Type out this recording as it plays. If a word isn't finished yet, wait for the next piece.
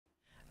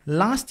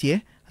Last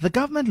year, the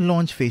government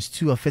launched Phase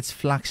 2 of its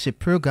flagship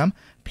program,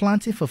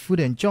 Planting for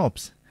Food and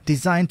Jobs.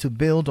 Designed to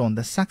build on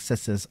the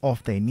successes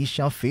of the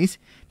initial phase,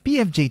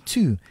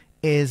 PFG2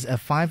 is a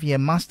 5-year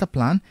master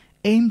plan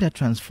aimed at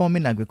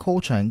transforming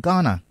agriculture in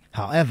Ghana.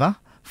 However,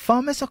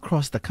 farmers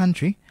across the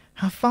country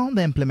have found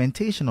the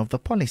implementation of the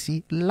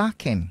policy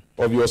lacking.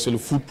 Obviously,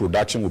 food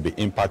production will be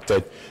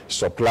impacted,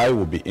 supply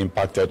will be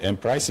impacted, and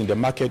price in the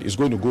market is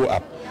going to go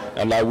up.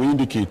 And like we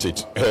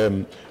indicated,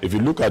 if you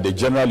look at the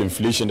general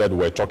inflation that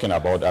we're talking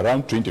about,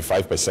 around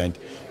 25%,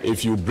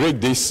 if you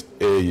break this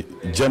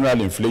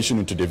general inflation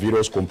into the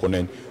various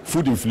components,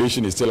 food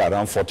inflation is still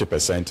around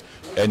 40%.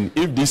 And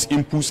if these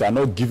inputs are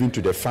not given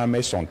to the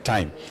farmers on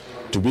time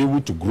to be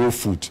able to grow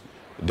food,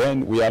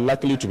 then we are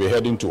likely to be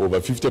heading to over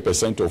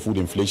 50% of food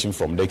inflation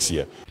from next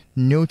year.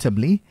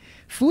 Notably,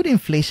 food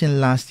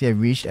inflation last year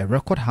reached a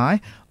record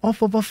high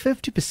of over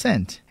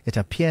 50%. It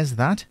appears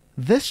that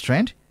this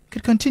trend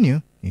could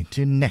continue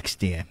into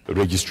next year.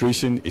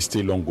 Registration is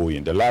still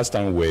ongoing. The last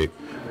time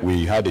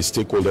we had a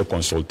stakeholder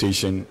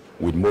consultation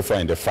with MOFA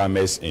and the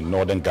farmers in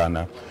northern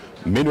Ghana,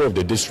 many of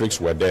the districts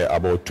were there.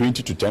 About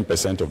 20 to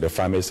 10% of the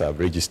farmers have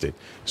registered.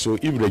 So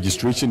if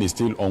registration is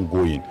still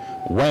ongoing,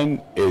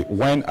 when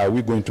are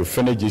we going to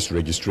finish this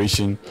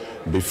registration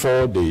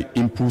before the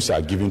inputs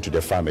are given to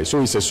the farmers?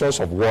 So it's a source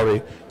of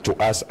worry to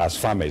us as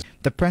farmers.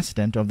 The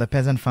president of the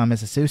Peasant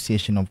Farmers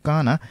Association of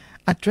Ghana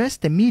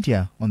addressed the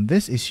media on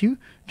this issue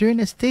during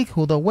a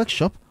stakeholder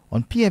workshop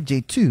on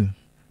PFJ2.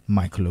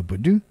 Michael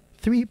Obodu,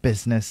 3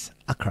 Business,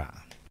 Accra.